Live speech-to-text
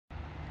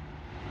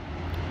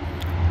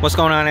What's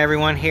going on,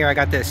 everyone? Here I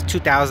got this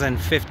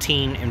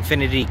 2015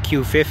 Infiniti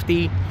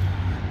Q50.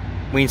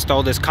 We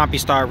installed this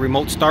compustar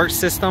remote start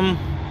system.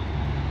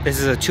 This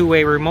is a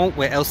two-way remote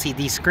with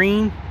LCD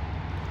screen.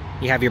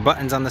 You have your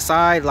buttons on the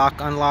side: lock,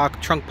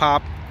 unlock, trunk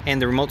pop,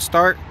 and the remote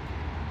start.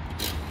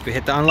 If you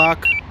hit the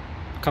unlock,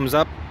 it comes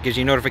up, gives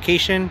you a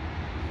notification.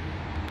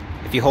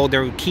 If you hold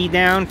the key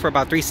down for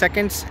about 3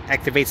 seconds,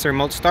 activates the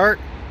remote start.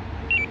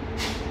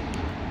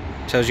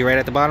 Tells you right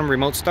at the bottom,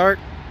 remote start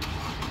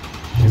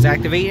is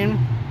activating.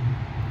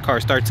 Car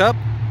starts up,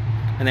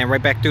 and then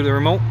right back through the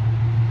remote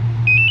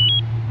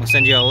will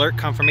send you an alert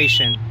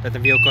confirmation that the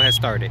vehicle has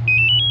started.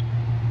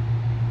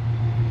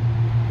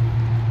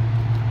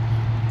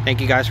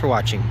 Thank you guys for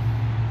watching.